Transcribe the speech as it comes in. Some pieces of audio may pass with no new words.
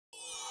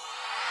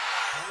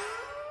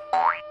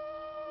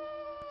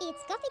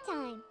It's coffee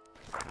time.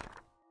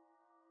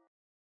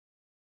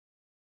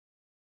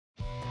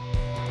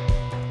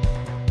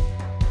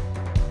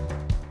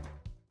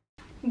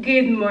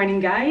 Good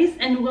morning, guys,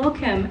 and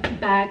welcome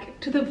back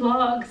to the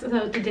vlogs.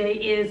 So today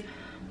is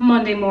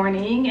Monday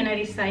morning and I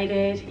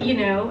decided, you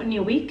know,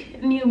 new week,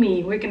 new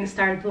me. We're gonna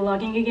start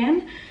vlogging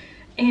again.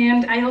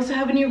 And I also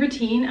have a new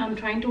routine. I'm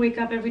trying to wake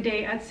up every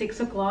day at 6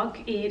 o'clock.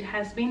 It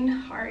has been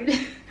hard,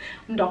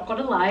 I'm not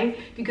gonna lie,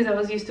 because I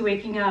was used to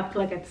waking up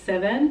like at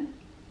 7.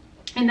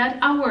 And that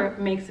hour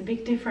makes a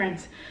big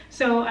difference.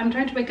 So I'm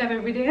trying to wake up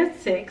every day at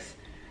 6,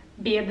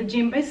 be at the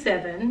gym by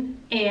 7,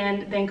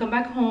 and then come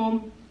back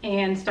home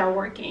and start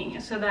working,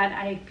 so that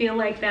I feel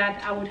like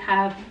that I would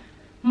have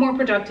more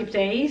productive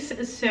days.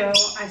 So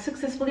I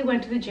successfully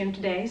went to the gym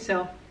today.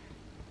 So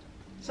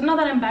now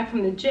that I'm back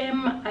from the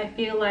gym, I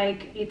feel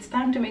like it's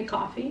time to make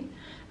coffee,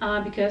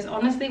 because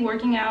honestly,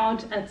 working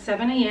out at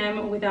 7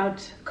 a.m.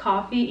 without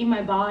coffee in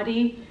my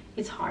body,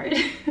 it's hard.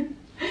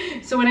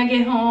 So when I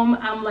get home,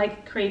 I'm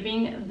like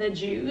craving the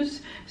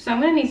juice. So I'm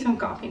gonna need some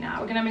coffee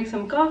now. We're gonna make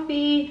some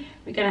coffee,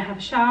 we're gonna have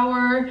a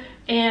shower,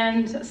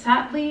 and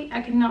sadly,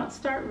 I cannot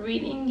start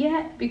reading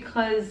yet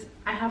because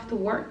I have to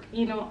work.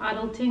 You know,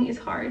 adulting is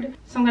hard.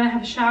 So I'm gonna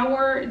have a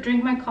shower,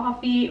 drink my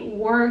coffee,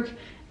 work,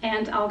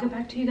 and I'll get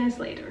back to you guys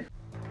later.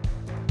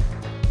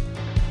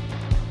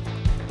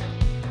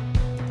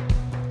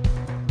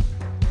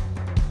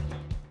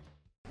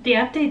 The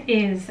update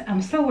is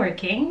I'm still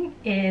working.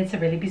 It's a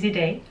really busy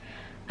day.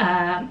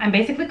 I'm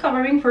basically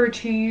covering for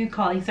 2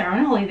 colleagues that are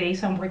on holiday,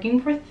 so I'm working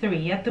for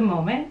 3 at the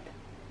moment.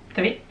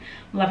 3.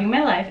 I'm loving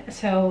my life.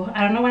 So I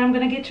don't know when I'm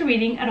gonna get to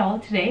reading at all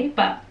today,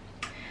 but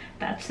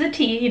that's the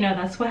tea, you know,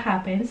 that's what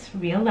happens.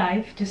 Real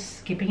life,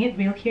 just keeping it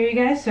real here, you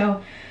guys.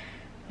 So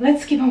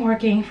let's keep on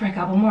working for a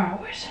couple more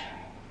hours.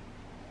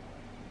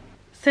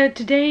 So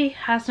today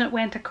has not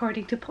went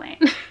according to plan.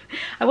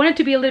 I wanted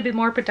to be a little bit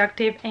more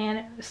productive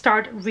and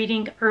start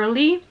reading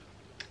early,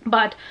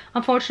 but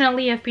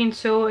unfortunately I've been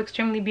so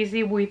extremely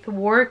busy with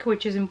work,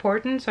 which is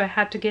important, so I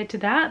had to get to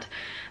that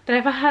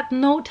I've had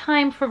no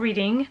time for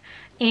reading.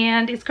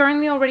 And it's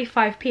currently already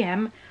 5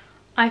 p.m.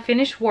 I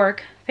finished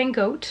work, thank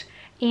God.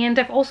 And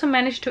I've also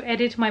managed to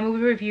edit my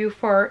movie review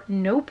for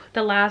Nope,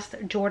 the last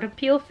Jordan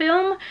Peele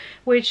film,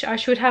 which I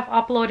should have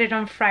uploaded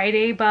on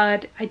Friday,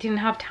 but I didn't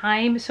have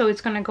time, so it's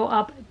gonna go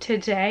up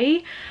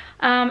today.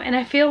 And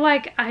I feel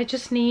like I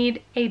just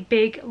need a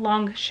big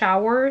long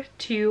shower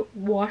to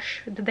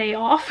wash the day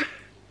off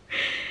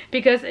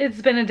because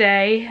it's been a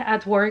day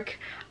at work.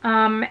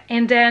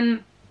 And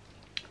then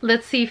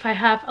let's see if I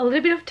have a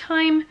little bit of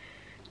time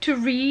to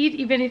read,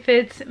 even if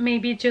it's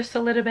maybe just a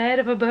little bit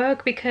of a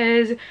book,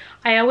 because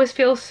I always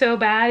feel so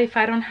bad if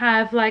I don't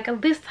have like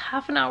at least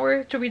half an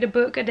hour to read a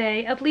book a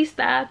day, at least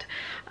that.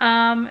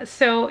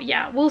 So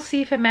yeah, we'll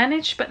see if I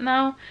manage, but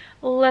now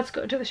let's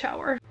go to the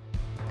shower.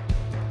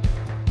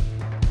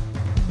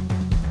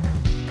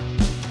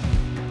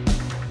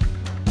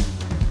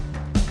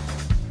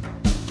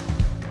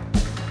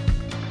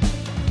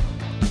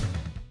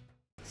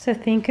 So I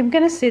think I'm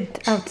gonna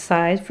sit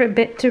outside for a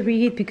bit to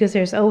read, because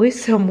there's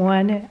always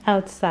someone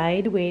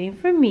outside waiting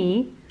for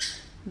me.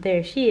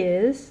 There she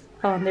is.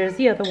 Oh, and there's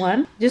the other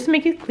one. Just to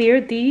make it clear,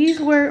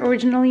 these were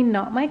originally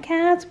not my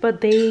cats,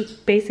 but they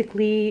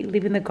basically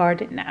live in the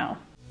garden now.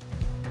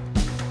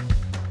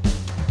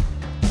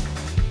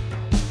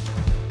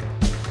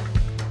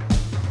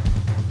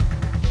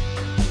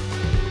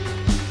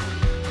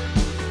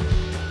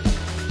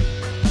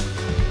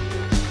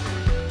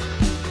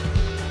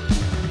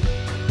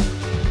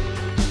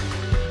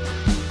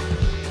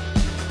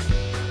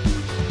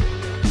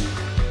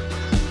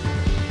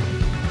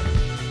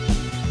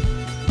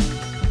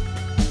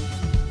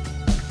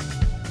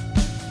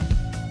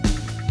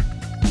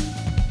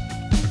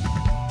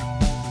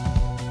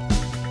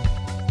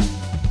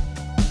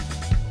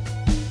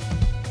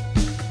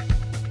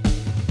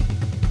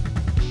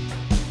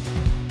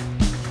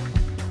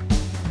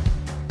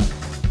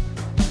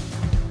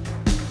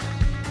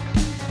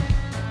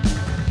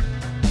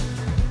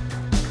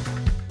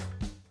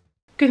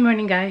 Good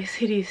morning, guys.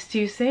 It is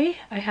Tuesday.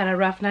 I had a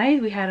rough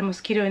night. We had a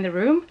mosquito in the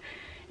room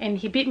and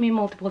he bit me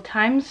multiple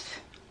times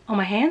on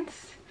my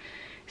hands.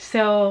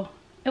 So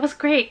it was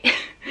great.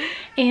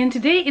 And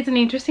today is an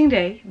interesting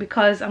day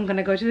because I'm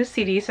gonna go to the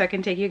city, so I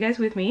can take you guys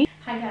with me.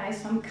 Hi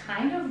guys, so I'm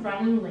kind of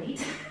running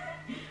late,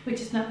 which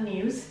is not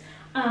news.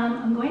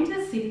 I'm going to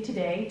the city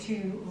today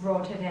to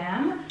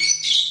Rotterdam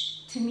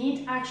to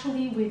meet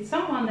actually with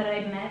someone that I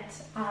met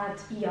at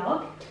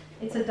Yelp.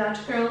 It's a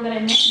Dutch girl that I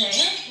met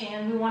there,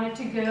 and we wanted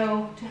to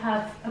go to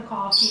have a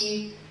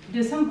coffee,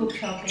 do some book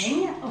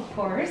shopping, of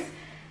course.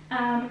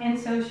 And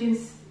so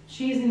she's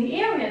in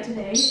the area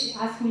today. She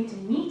asked me to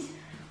meet.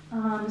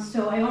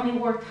 So I only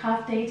worked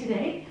half day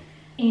today,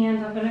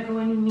 and I'm gonna go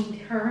and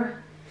meet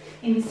her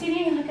in the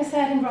city, like I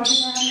said, in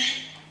Rotterdam.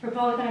 We're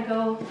both gonna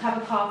go have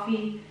a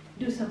coffee,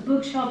 do some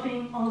book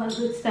shopping, all that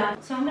good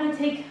stuff. So I'm gonna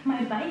take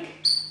my bike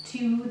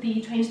to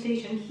the train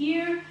station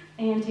here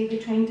and take the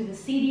train to the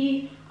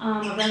city.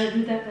 I'd rather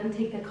do that than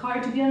take the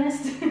car, to be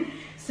honest.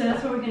 So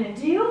that's what we're gonna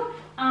do.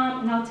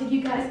 And I'll take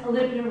you guys a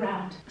little bit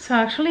around. So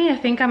actually, I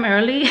think I'm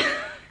early.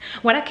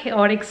 What a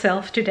chaotic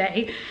self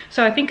today.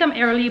 So I think I'm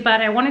early,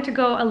 but I wanted to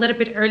go a little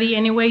bit early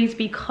anyways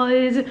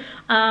because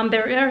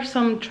there are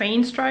some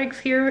train strikes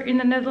here in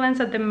the Netherlands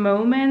at the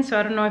moment, so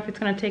I don't know if it's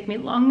gonna take me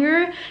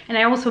longer. And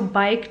I also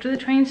bike to the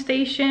train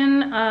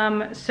station,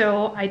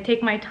 so I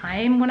take my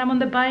time when I'm on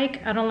the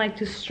bike. I don't like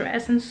to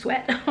stress and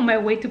sweat on my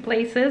way to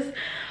places.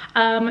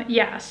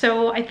 Yeah,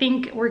 so I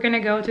think we're gonna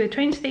go to the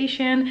train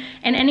station,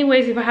 and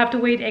anyways, if I have to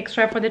wait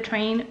extra for the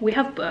train, we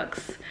have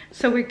books,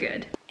 so we're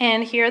good.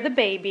 And here are the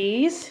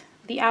babies.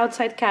 The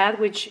outside cat,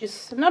 which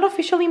is not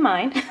officially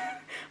mine,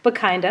 but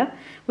kinda.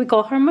 We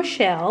call her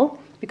Michelle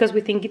because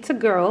we think it's a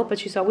girl, but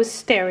she's always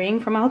staring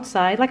from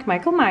outside like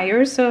Michael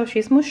Myers, so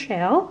she's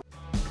Michelle.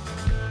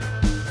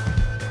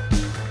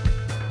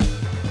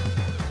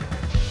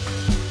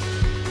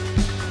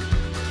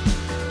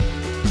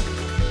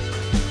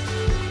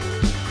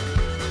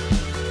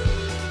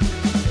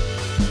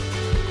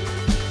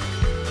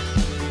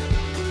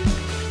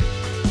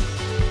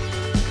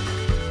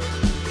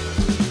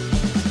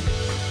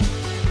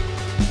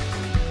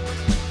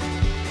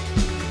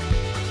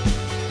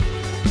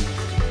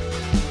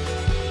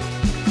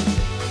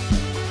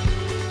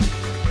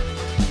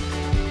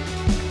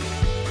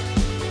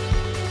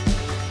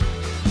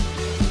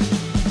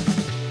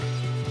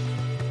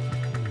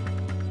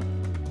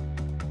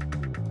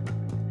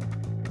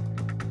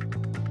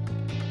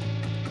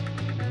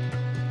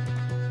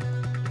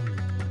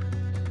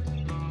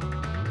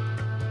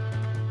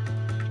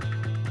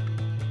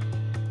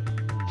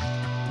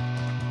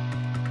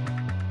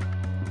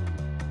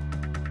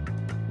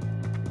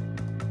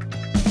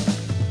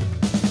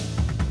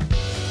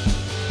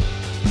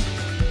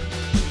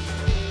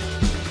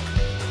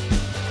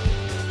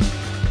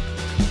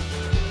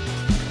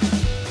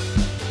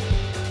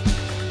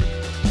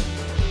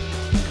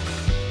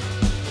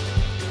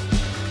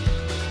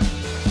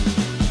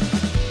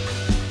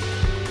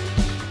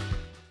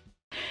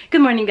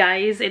 Good morning,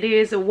 guys. It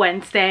is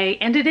Wednesday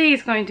and today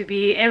is going to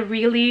be a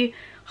really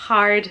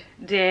hard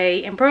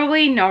day and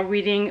probably no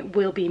reading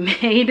will be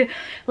made.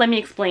 Let me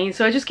explain.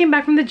 So I just came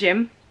back from the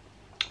gym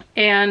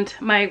and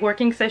my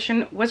working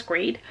session was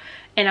great,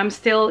 and I'm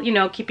still, you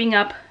know, keeping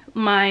up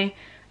my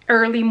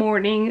early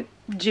morning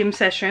gym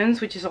sessions,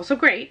 which is also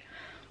great.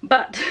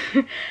 But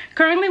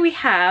currently we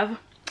have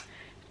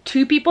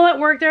 2 people at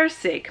work that are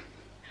sick.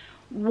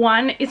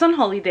 One is on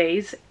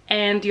holidays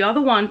and the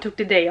other one took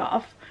the day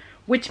off,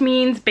 which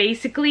means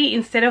basically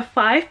instead of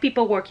 5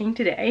 people working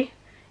today,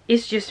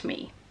 it's just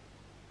me.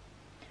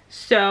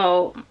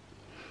 So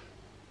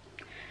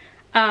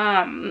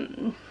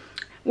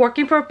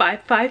working for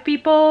five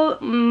people,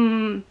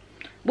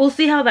 we'll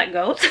see how that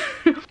goes.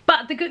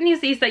 But the good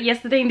news is that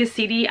yesterday in the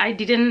city I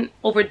didn't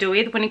overdo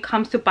it when it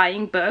comes to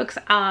buying books.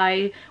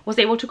 I was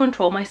able to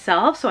control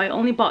myself, so I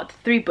only bought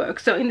 3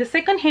 books. So in the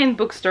secondhand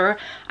bookstore,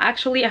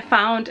 actually I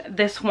found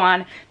this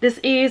one. This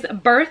is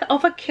Birth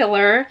of a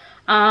Killer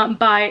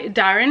by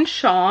Darren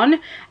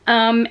Shawn,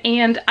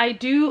 and I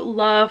do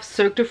love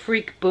Cirque du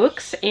Freak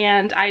books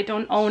and I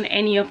don't own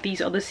any of these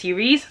other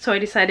series, so I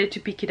decided to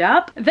pick it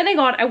up. Then I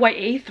got a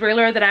YA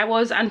thriller that I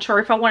was unsure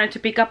if I wanted to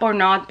pick up or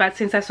not, but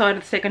since I saw it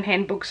at the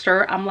secondhand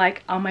bookstore, I'm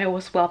like, I might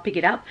as well pick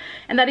it up.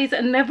 And that is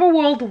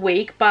Neverworld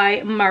Wake by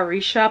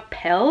Marisha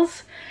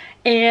Pels,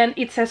 and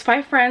it says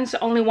 5 friends,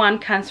 only one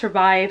can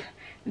survive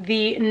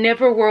the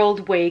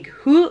Neverworld Wake.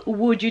 Who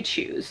would you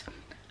choose?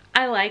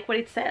 I like what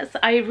it says.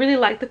 I really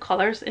like the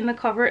colors in the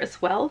cover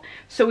as well,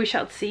 so we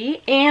shall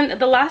see.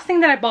 And the last thing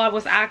that I bought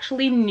was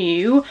actually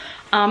new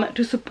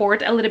to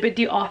support a little bit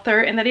the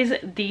author, and that is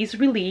this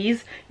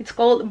release. It's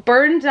called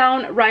Burn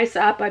Down, Rise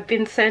Up by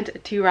Vincent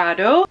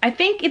Tirado. I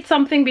think it's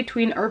something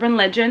between urban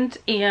legend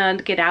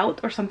and Get Out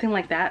or something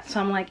like that, so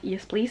I'm like,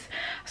 yes please.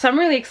 So I'm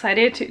really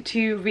excited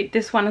to read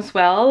this one as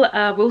well.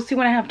 We'll see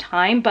when I have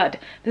time, but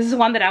this is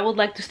one that I would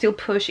like to still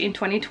push in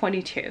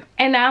 2022.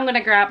 And now I'm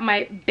gonna grab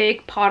my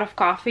big pot of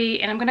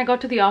coffee and I'm gonna go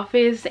to the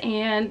office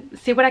and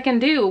see what I can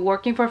do.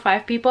 Working for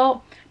 5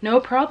 people, no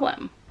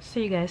problem.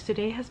 So you guys,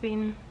 today has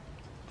been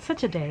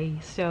such a day.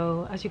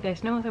 So as you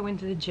guys know, I went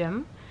to the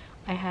gym.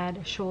 I had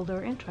a shoulder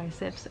and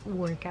triceps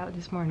workout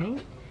this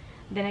morning.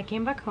 Then I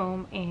came back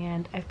home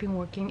and I've been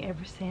working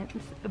ever since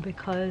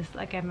because,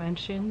 like I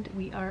mentioned,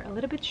 we are a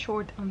little bit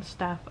short on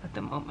staff at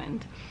the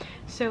moment.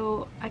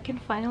 So I can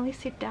finally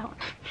sit down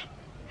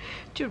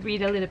to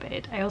read a little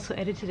bit. I also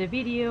edited a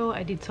video,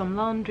 I did some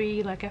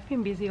laundry, like I've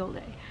been busy all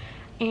day.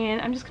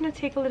 And I'm just gonna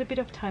take a little bit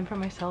of time for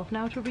myself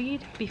now to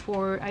read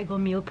before I go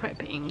meal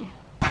prepping.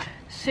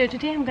 So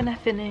today I'm gonna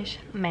finish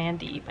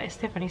Mandy by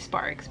Stephanie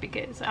Sparks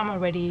because I'm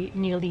already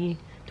nearly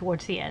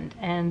towards the end,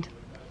 and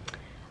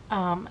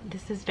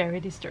this is very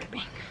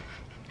disturbing.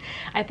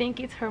 I think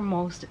it's her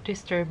most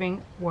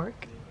disturbing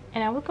work,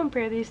 and I will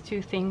compare these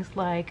to things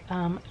like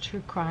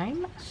true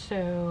crime,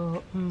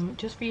 so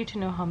just for you to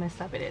know how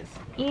messed up it is.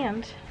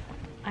 And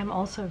I'm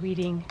also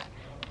reading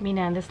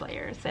Mina and the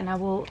Slayers, and I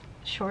will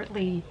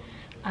shortly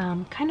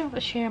kind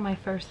of share my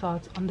first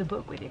thoughts on the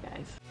book with you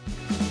guys.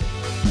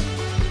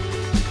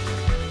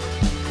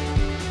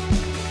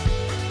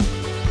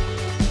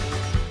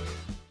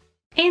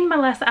 And my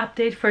last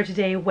update for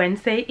today,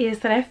 Wednesday, is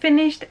that I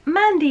finished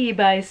Mandy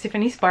by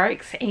Stephanie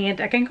Sparks, and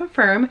I can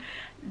confirm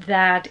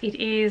that it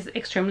is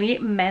extremely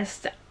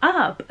messed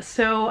up.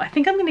 So I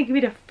think I'm gonna give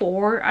it a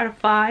 4 out of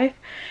 5,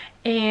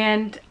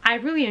 and I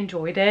really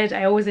enjoyed it.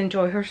 I always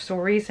enjoy her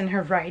stories and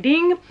her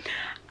writing.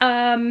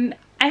 I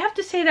have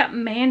to say that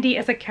Mandy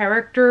as a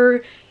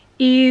character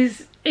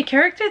is a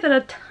character that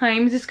at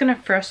times is gonna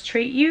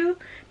frustrate you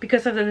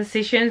because of the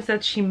decisions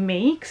that she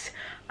makes.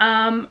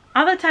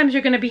 Other times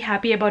you're gonna be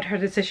happy about her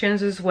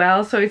decisions as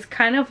well, so it's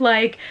kind of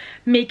like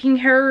making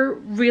her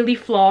really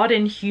flawed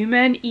and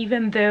human,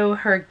 even though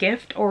her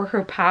gift or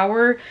her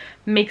power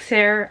makes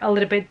her a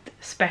little bit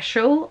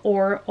special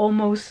or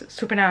almost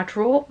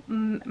supernatural,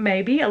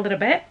 maybe a little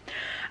bit.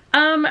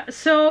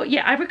 So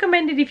yeah, I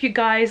recommend it if you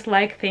guys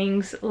like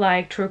things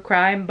like true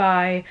crime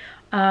by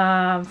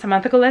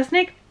Samantha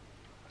Kolesnik,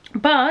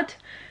 but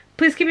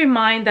please keep in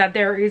mind that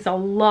there is a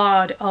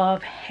lot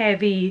of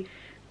heavy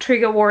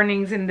trigger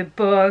warnings in the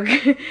book.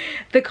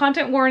 The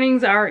content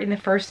warnings are in the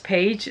first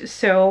page,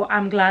 so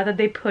I'm glad that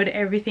they put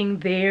everything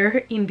there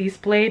in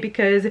display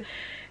because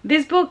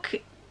this book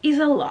is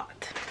a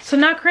lot. So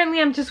now currently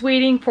I'm just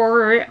waiting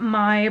for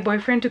my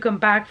boyfriend to come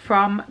back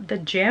from the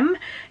gym,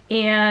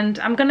 and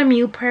I'm gonna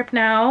meal prep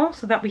now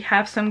so that we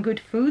have some good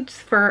foods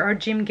for our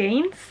gym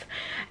gains.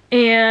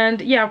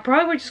 And yeah,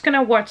 probably we're just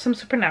gonna watch some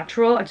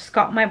Supernatural. I just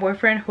got my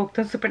boyfriend hooked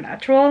on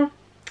Supernatural.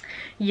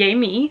 Yay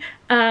me.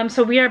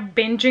 So we are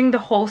binging the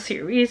whole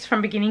series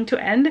from beginning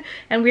to end,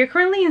 and we are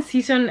currently in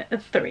season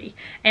 3,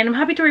 and I'm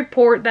happy to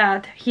report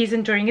that he's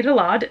enjoying it a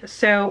lot,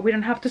 so we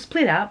don't have to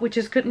split up, which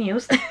is good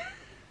news.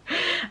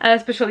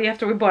 Especially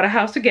after we bought a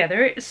house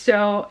together.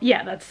 So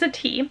yeah, that's the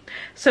tea.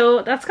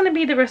 So that's gonna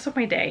be the rest of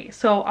my day,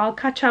 so I'll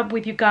catch up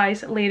with you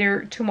guys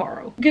later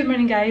tomorrow. Good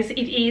morning guys, it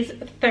is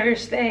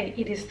Thursday.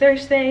 It is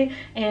Thursday,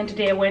 and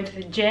today I went to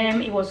the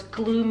gym. It was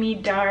gloomy,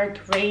 dark,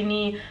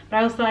 rainy, but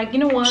I was like, you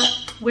know what,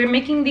 we're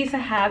making this a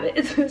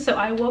habit. So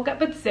I woke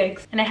up at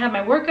 6 and I had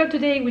my workout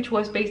today, which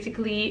was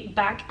basically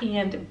back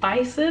and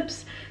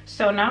biceps.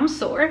 So now I'm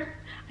sore.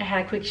 I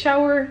had a quick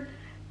shower.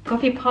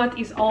 Coffee pot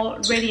is all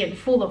ready and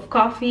full of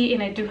coffee,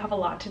 and I do have a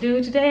lot to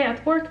do today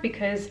at work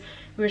because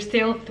we're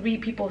still 3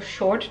 people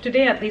short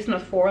today, at least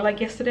not 4 like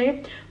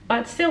yesterday,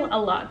 but still a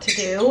lot to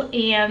do.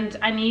 And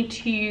I need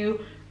to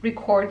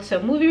record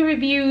some movie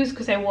reviews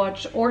because I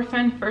watched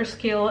Orphan, First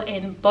Kill,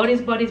 and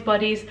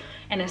Bodies,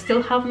 and I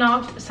still have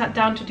not sat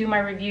down to do my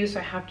review, so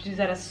I have to do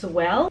that as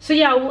well. So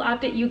yeah, I will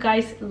update you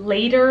guys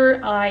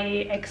later. I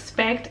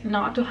expect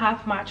not to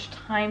have much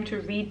time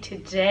to read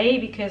today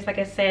because, like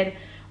I said,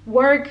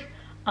 work,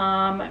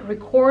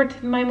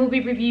 record my movie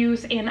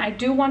reviews, and I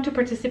do want to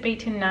participate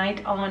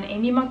tonight on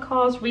Amy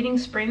McCall's reading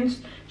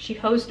sprints. She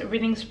hosts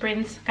reading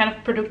sprints, kind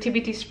of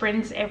productivity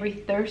sprints, every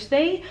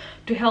Thursday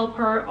to help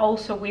her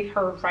also with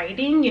her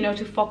writing, you know,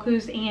 to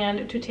focus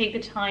and to take the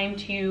time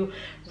to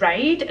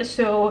write.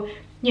 So,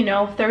 you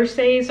know,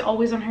 Thursday is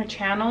always on her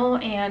channel,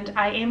 and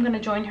I am gonna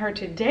join her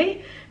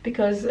today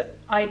because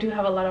I do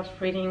have a lot of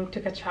reading to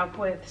catch up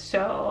with,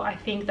 so I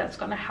think that's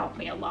gonna help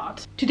me a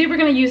lot. Today we're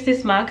gonna use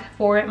this mug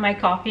for my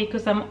coffee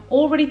because I'm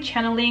already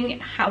channeling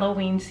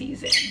Halloween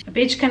season. A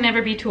bitch can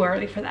never be too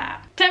early for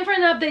that. Time for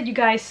an update, you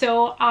guys.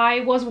 So I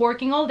was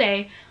working all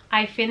day.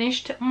 I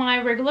finished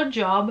my regular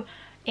job,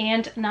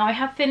 and now I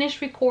have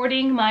finished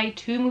recording my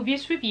 2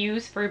 movies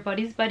reviews for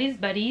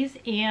Bodies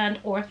and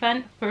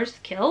Orphan,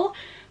 First Kill.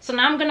 So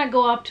now I'm gonna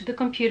go up to the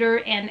computer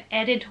and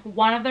edit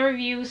one of the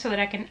reviews so that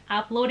I can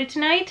upload it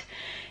tonight.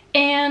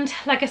 And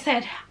like I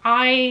said,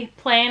 I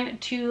plan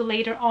to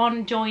later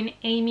on join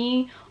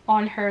Amy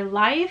on her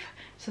live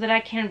so that I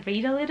can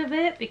read a little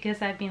bit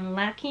because I've been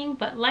lacking,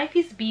 but life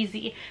is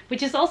busy,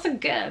 which is also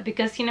good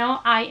because, you know,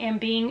 I am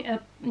being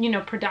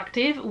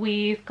productive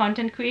with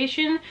content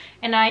creation,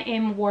 and I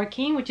am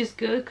working, which is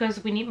good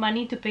because we need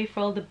money to pay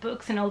for all the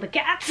books and all the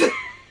cats.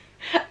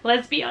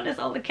 Let's be honest,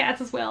 all the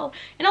cats as well,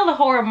 and all the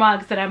horror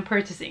mugs that I'm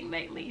purchasing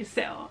lately.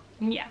 So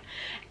yeah,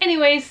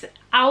 anyways,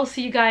 I'll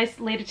see you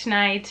guys later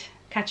tonight,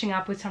 catching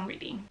up with some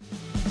reading.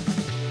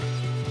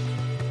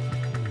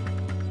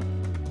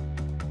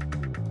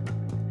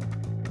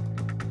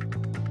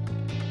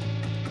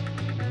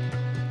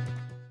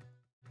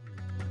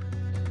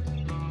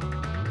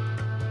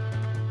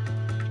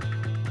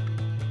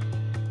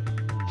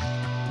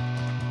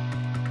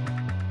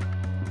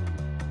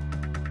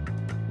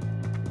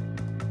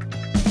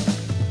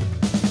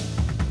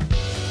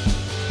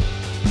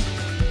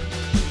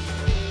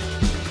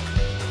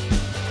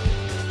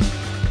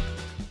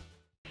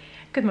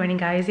 Good morning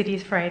guys, it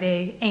is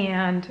Friday,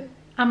 and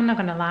I'm not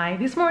gonna lie,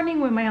 this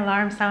morning when my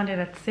alarm sounded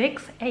at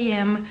 6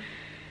 a.m.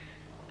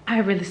 I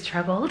really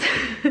struggled.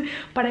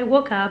 But I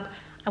woke up,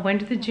 I went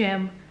to the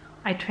gym,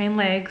 I trained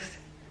legs,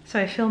 so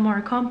I feel more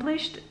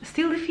accomplished.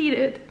 Still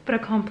defeated, but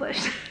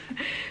accomplished.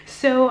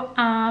 So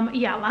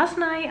yeah, last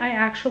night I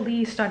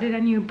actually started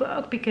a new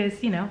book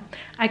because, you know,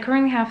 I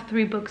currently have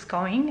 3 books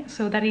going.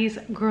 So that is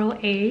Girl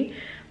A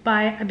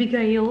by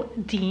Abigail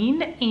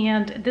Dean,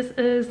 and this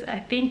is, I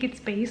think it's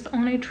based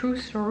on a true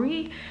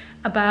story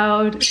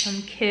about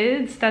some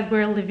kids that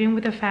were living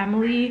with a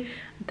family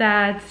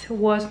that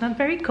was not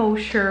very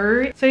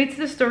kosher. So it's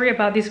the story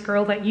about this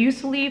girl that used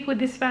to live with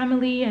this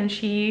family, and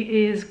she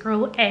is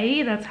Girl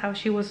A. That's how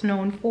she was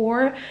known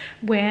for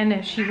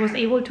when she was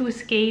able to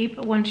escape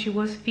when she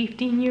was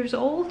 15 years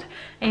old.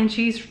 And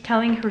she's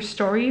telling her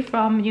story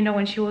from, you know,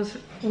 when she was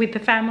with the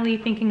family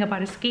thinking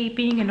about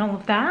escaping and all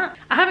of that.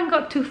 I haven't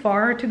got too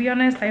far, to be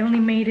honest. I only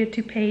made it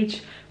to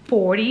page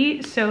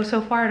 40, so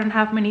far I don't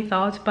have many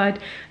thoughts, but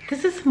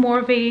this is more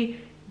of a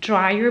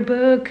drier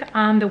book.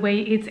 The way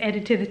it's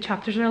edited, the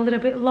chapters are a little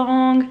bit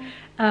long,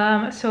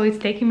 so it's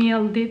taking me a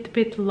little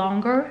bit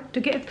longer to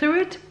get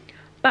through it.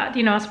 But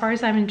you know, as far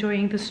as I'm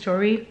enjoying the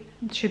story,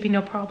 it should be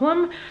no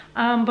problem.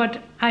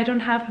 But I don't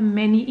have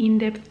many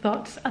in-depth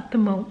thoughts at the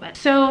moment.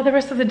 So the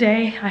rest of the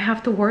day I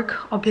have to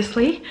work,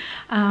 obviously.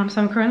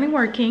 So I'm currently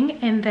working,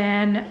 and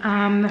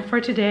then for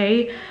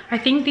today, I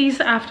think this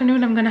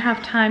afternoon I'm gonna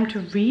have time to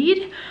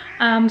read.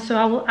 So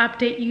I will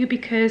update you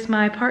because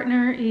my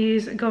partner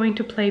is going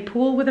to play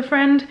pool with a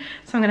friend,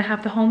 so I'm gonna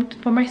have the home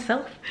for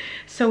myself.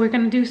 So we're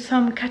gonna do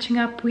some catching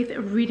up with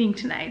reading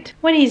tonight.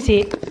 What is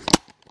it?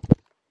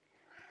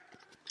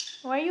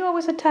 Why are you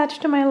always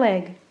attached to my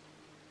leg?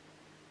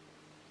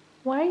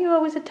 Why are you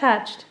always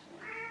attached?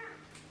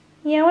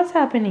 Yeah, what's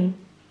happening?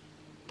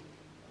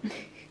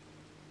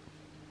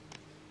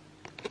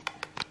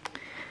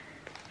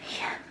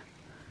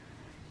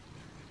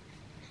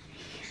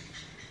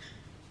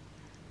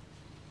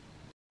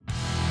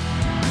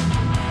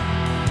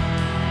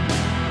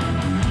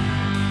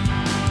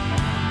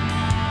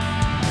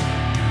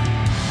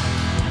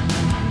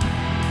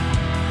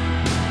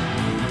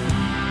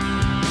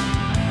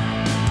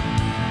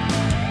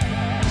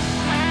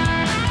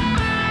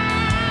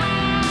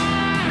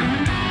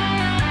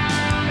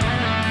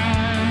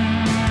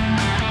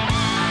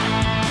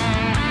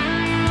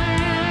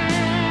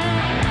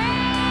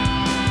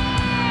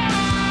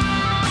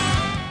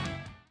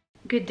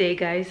 Good day,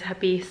 guys.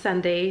 Happy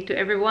Sunday to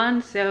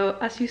everyone. So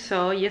as you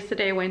saw,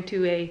 yesterday I went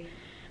to a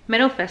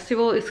metal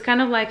festival. It's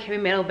kind of like heavy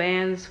metal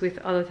bands with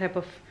other type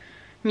of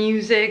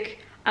music.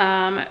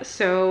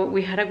 So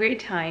we had a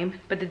great time,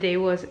 but the day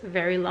was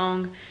very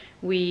long.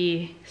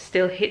 We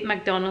still hit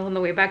McDonald's on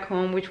the way back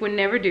home, which we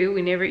never do.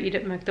 We never eat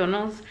at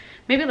McDonald's.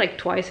 Maybe like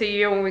twice a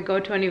year when we go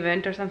to an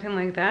event or something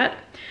like that.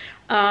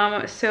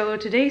 So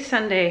today's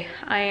Sunday.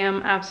 I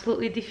am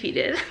absolutely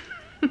defeated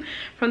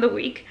from the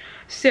week.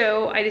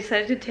 So I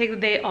decided to take the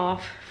day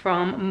off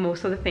from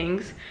most of the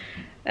things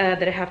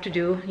that I have to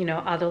do, you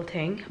know,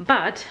 adulting.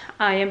 But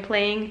I am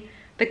playing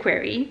The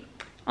Quarry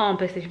on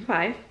PlayStation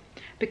 5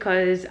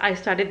 because I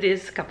started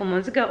this a couple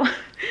months ago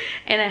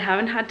and I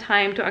haven't had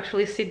time to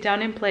actually sit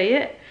down and play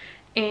it.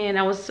 And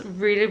I was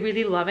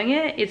really loving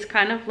it. It's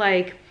kind of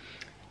like,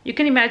 you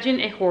can imagine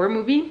a horror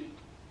movie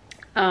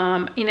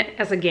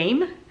as a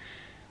game,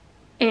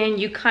 and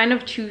you kind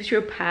of choose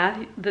your path.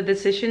 The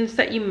decisions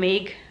that you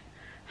make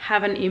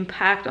have an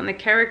impact on the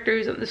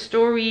characters, on the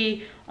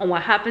story, on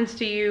what happens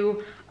to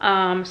you.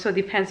 So it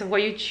depends on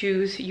what you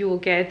choose, you will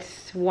get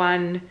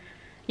one,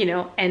 you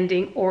know,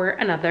 ending or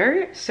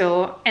another.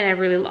 So, and I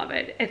really love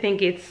it. I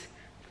think it's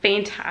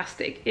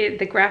fantastic.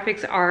 The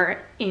graphics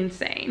are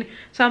insane.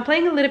 So I'm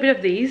playing a little bit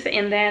of these,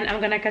 and then I'm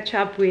gonna catch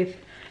up with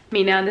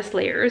Mina and the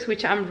Slayers,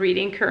 which I'm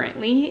reading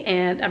currently,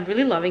 and I'm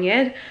really loving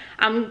it.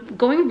 I'm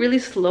going really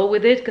slow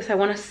with it because I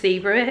want to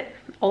savor it.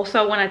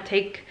 Also, I want to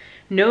take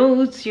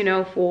notes, you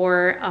know,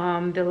 for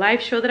the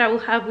live show that I will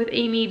have with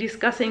Amy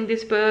discussing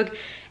this book.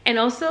 And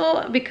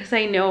also because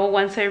I know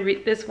once I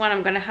read this one,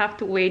 I'm gonna have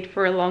to wait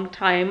for a long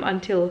time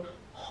until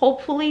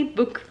hopefully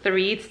book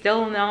 3. It's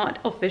still not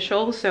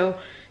official, so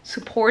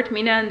support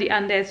Mina and the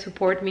Undead,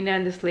 support Mina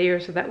and the Slayer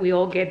so that we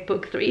all get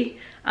book 3.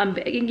 I'm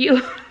begging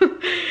you.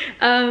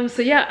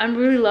 So yeah, I'm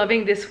really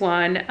loving this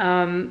one.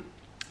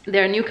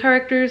 There are new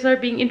characters that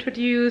are being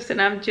introduced,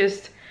 and I'm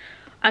just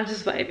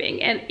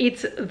vibing, and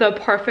it's the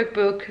perfect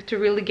book to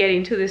really get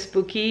into the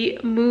spooky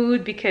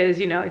mood because,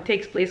 you know, it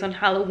takes place on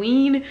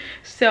Halloween.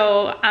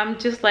 So I'm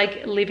just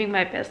like living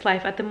my best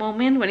life at the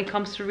moment when it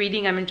comes to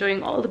reading. I'm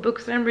enjoying all the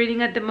books that I'm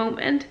reading at the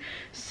moment,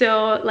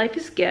 so life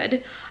is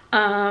good.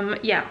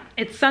 Yeah,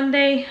 it's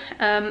Sunday.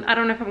 I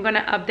don't know if I'm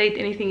gonna update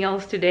anything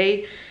else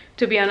today,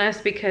 to be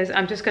honest, because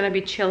I'm just gonna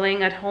be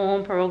chilling at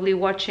home, probably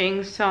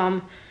watching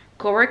some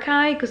Cobra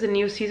Kai because the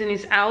new season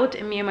is out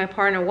and me and my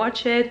partner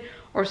watch it,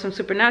 or some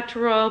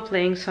Supernatural,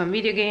 playing some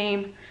video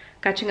game,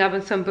 catching up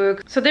on some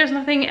books. So there's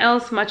nothing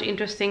else much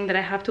interesting that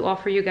I have to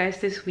offer you guys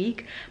this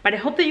week, but I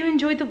hope that you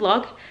enjoyed the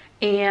vlog,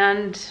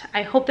 and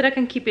I hope that I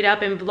can keep it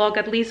up and vlog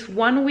at least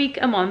 1 week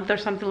a month or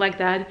something like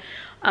that.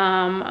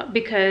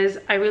 because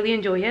I really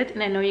enjoy it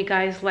and I know you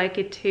guys like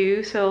it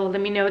too. So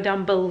let me know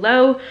down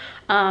below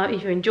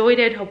if you enjoyed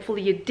it.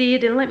 Hopefully you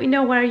did, and let me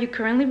know what are you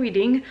currently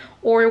reading,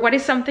 or what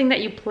is something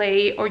that you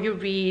play or you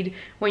read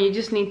when you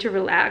just need to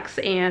relax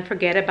and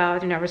forget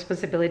about, you know,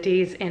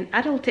 responsibilities and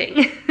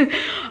adulting.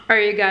 All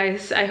right, you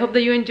guys, I hope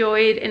that you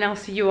enjoyed, and I'll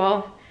see you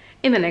all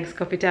in the next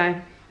coffee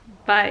time.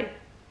 Bye.